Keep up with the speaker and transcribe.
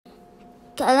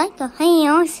like the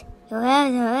videos.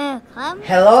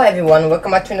 Hello everyone,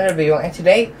 welcome back to another video, and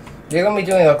today we're going to be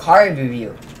doing a car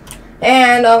review.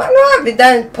 And I know I've been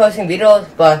done posting videos,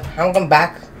 but I'm going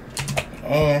back.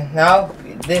 And now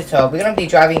we're going to be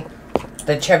driving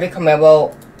the Chevy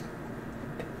Camaro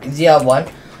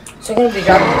ZL1. So we're going to be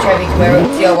driving the Chevy Camaro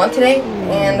ZL1 today,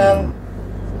 and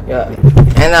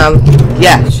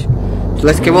yeah, so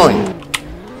let's get rolling.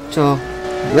 So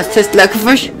let's test the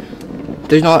first.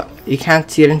 There's no, you can't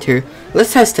see it interior.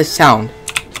 Let's test the sound.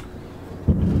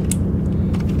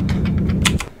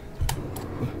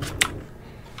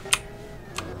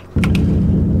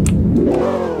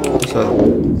 So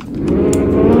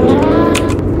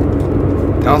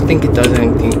I don't think it does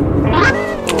anything. I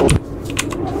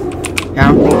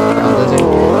don't think it does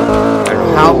anything. I don't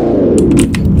know how.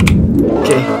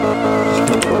 Okay,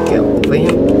 just gonna get over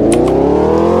him.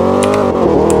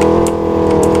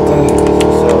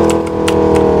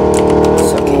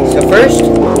 First,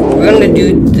 we're gonna do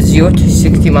the 0 to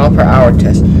 60 mile per hour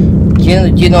test.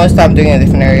 You notice that I'm doing a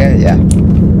different area? Yeah.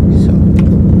 So,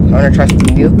 I'm gonna try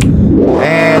something new.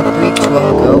 And 3, 2,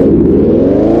 1, go.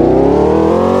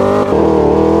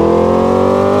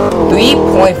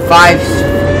 3.5.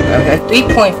 Okay,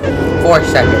 3.4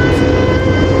 seconds.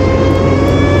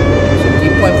 So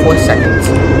 3.4 seconds.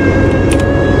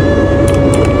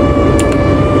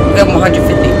 We have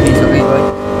 150 pace, okay, guys.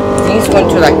 I think it's going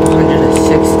to like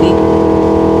 160.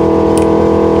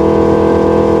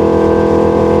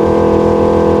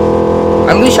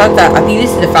 I'm really shocked that I think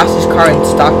this is the fastest car in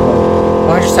stock mode.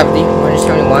 170,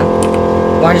 171,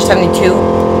 172,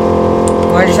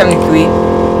 173,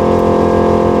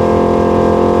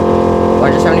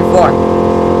 174.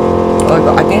 Oh my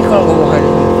god, I think it's gonna go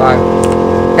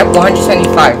 175. Yep,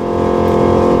 175.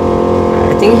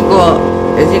 I think it's go.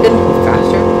 Is it gonna go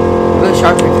faster? I'm really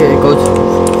shocked if it goes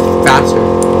faster.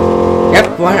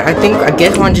 Yep, I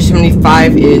guess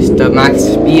 175 is the max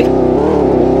speed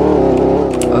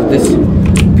of this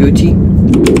beauty.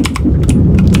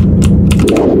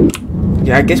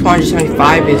 Yeah, I guess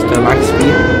 175 is the max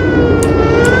speed.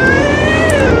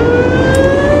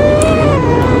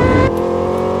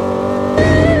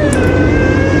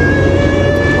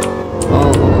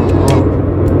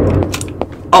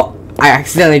 Oh, I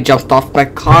accidentally jumped off my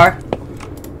car.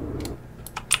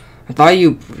 I thought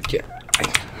you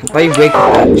break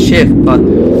that shift, but I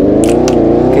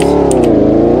guess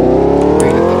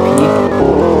break up the P.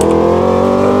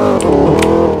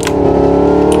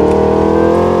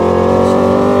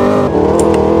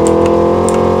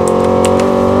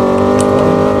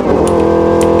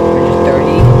 Just 30.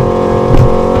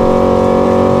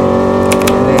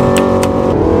 And then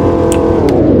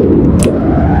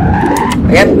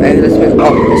yep, let's make,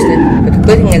 oh, missed it. But the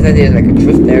good thing is that there's like a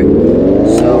drift there,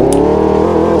 so.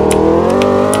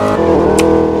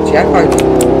 Yeah, I think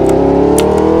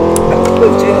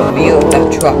we're doing a video of that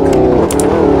truck.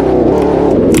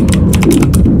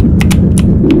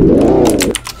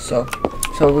 So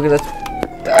we're gonna.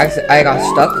 I got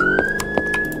stuck.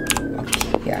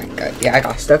 Okay, yeah, I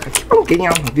got stuck. I keep on getting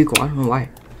out of my vehicle. I don't know why.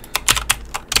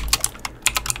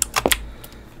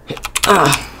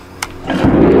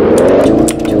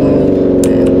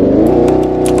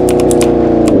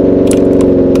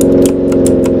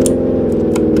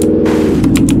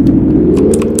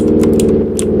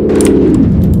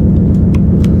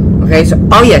 Okay, so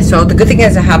oh yeah, so the good thing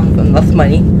is I have enough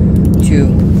money to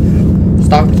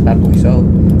stock this bad boy. So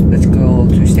let's go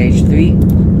to stage 3.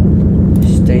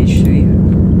 Stage 3.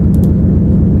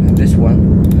 This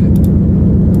one.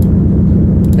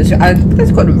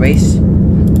 Let's go to race.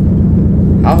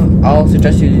 I'll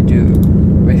suggest you to do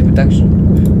race production.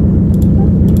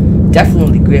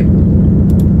 Definitely grip.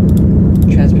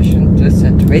 Transmission. Let's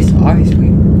set race,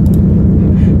 obviously.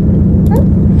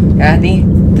 Yeah, I think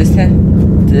this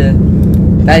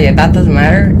that doesn't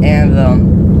matter, and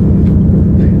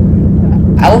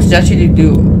I will suggest you to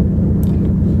do,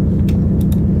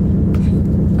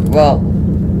 well,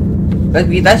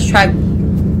 let's try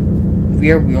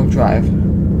rear wheel drive.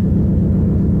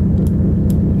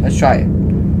 Let's try it.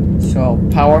 So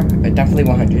power, definitely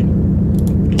 100.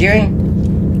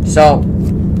 Gearing, so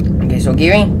okay, so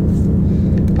gearing,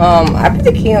 I've been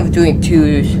thinking of doing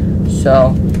 2s,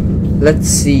 so let's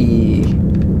see.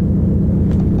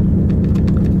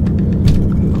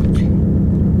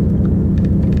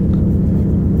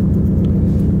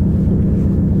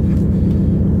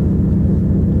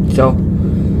 So,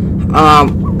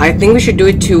 I think we should do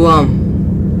it to,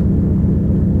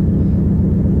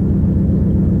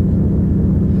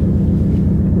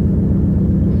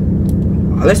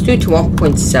 let's do it to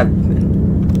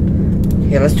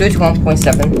 1.7. Yeah, let's do it to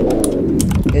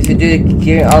 1.7. If you do the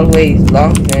gear all the way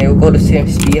long, then it will go the same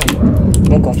speed. It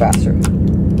won't go faster.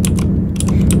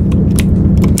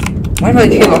 Why do I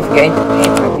keep on forgetting to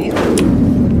paint my vehicle?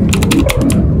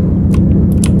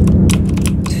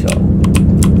 So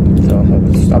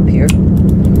let's stop here.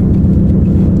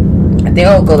 I think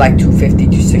I'll go like 250,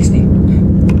 260.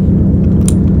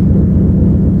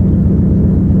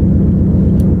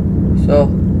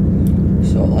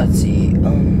 So let's see.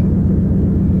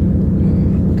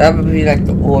 That would be like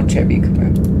the old Chevy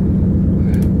Camaro.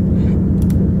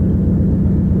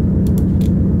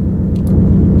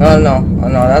 Oh no,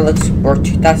 that looks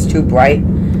that's too bright.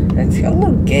 It's a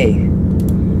little gay.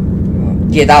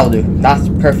 Yeah, that'll do. That's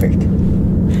perfect.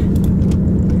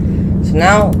 So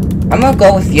now I'm gonna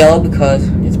go with yellow because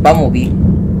it's Bumblebee.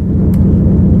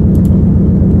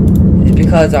 It's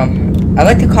because I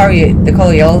like the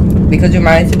color yellow because it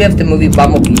reminds me of the movie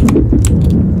Bumblebee.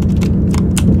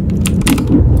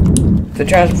 The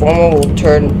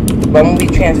Bumblebee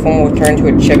transformer will turn to a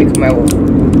Chevy Camaro.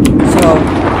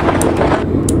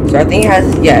 So I think it has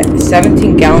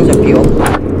 17 gallons of fuel.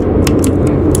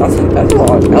 That's a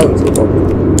lot. That looks cool.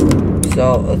 So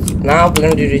now we're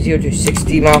gonna do the 0 to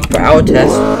 60 miles per hour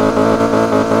test.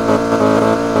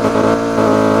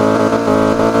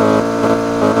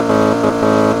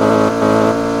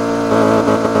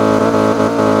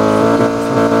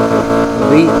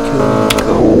 Three, two,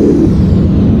 go.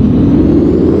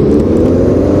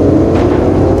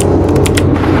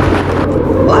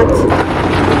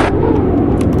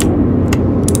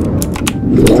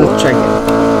 Let's check it.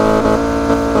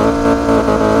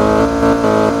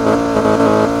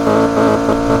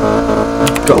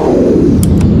 Go.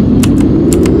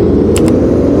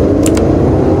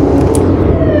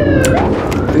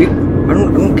 I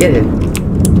don't get it.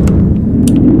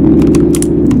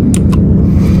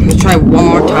 Let's try one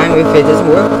more time. If it doesn't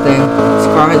work, then this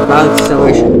car has bad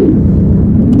acceleration.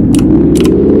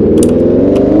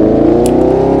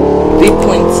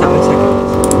 3.7 seconds.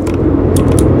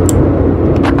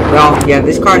 Well, yeah,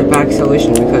 this car is bad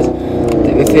acceleration because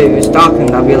if it was stopping,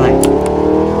 that'd be like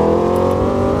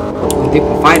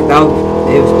 3.5.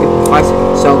 It was 3.5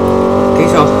 seconds. So, okay,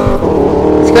 so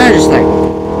it's gonna just like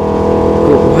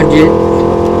go 100.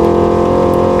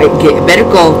 It better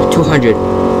go 200.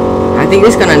 I think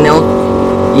it's gonna nail.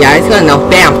 Yeah, it's gonna nail.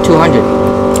 Bam, 200.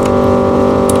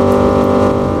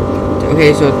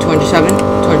 Okay, so 207,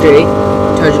 208,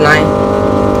 209,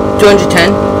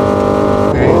 210.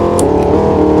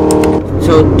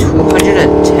 So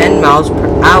 210 miles per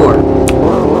hour,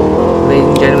 ladies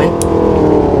and gentlemen.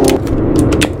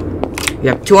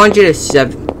 Yep,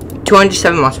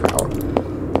 207 miles per hour.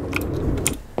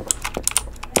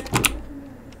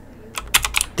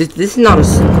 This is not a.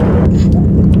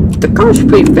 The car is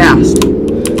pretty fast.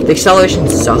 The acceleration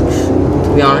sucks,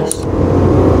 to be honest.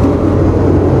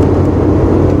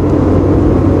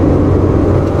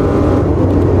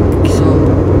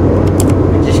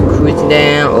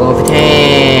 Down over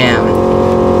town.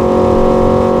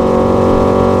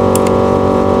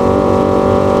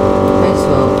 Okay,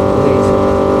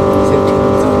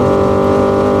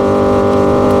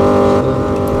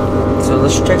 so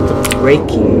let's check the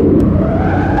braking.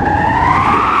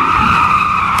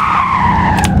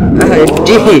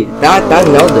 Gee, that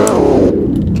nailed it.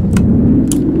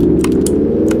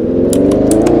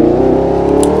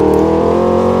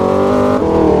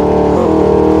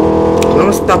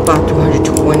 Stop at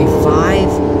 225.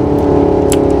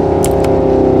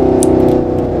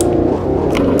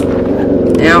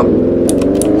 Now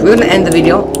we're gonna end the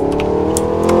video.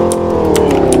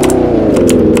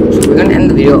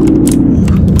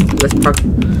 Let's park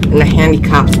in the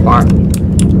handicap spot.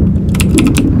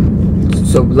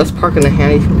 So let's park in the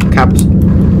handicap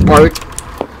part.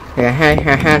 Yeah,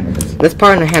 let's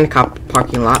park in the handicap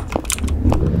parking lot.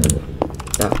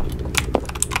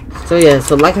 So yeah,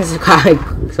 so like and subscribe.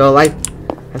 So like,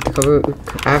 I have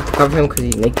to cover him because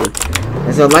he's naked.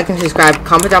 And so like and subscribe,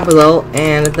 comment down below,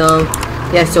 and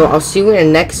yeah. So I'll see you in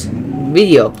the next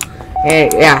video.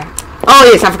 And yeah. Oh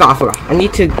yes, I forgot. I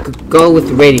need to go with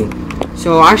the rating.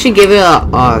 So I actually give it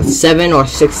a 7 or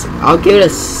 6. I'll give it a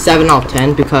 7 out of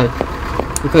 10 because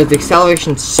the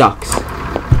acceleration sucks.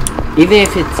 Even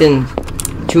if it's in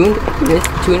tune,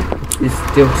 it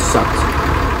still sucks.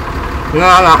 No,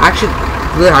 actually.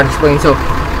 Really hard to explain. So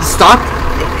stock,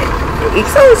 it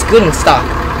sounds good in stock,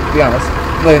 to be honest,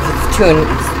 but if it's tuned,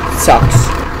 it sucks.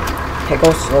 Okay,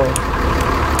 go slow.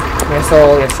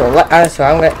 So like and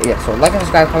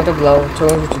subscribe, comment down below, tell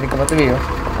me what you think about the video.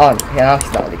 Oh yeah,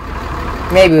 now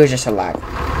maybe it was just a lag.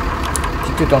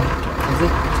 So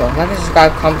like and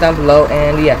subscribe, comment down below,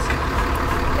 and yes,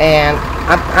 and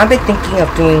I've been thinking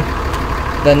of doing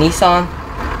the Nissan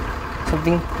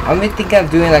something. I'm thinking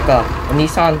of doing like a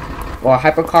Nissan or a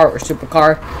hypercar or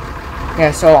supercar.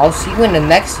 Yeah, so I'll see you in the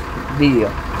next video.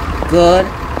 Good